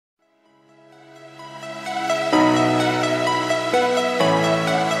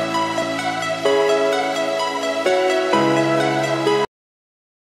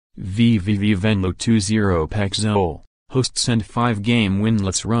VVV Venlo 2-0 PEC Zwolle Hosts and 5-game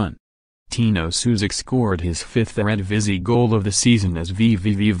winless run. Tino Susic scored his 5th Eredivisie goal of the season as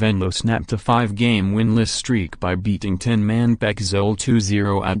VVV Venlo snapped a 5-game winless streak by beating 10-man PEC Zwolle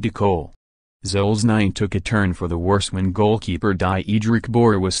 2-0 at Koel. Zwolle's night took a turn for the worse when goalkeeper Diederik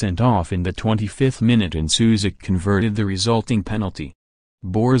Boer was sent off in the 25th minute and Susic converted the resulting penalty.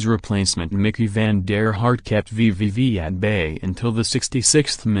 Boer's replacement Mickey van Der Hart kept VVV at bay until the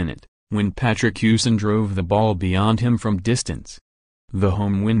 66th minute, when Patrick Joosten drove the ball beyond him from distance. The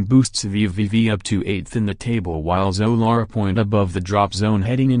home win boosts VVV up to 8th in the table while Zwolle are a point above the drop zone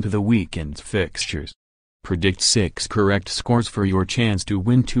heading into the weekend's fixtures. Predict 6 correct scores for your chance to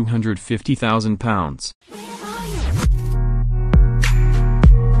win £250,000.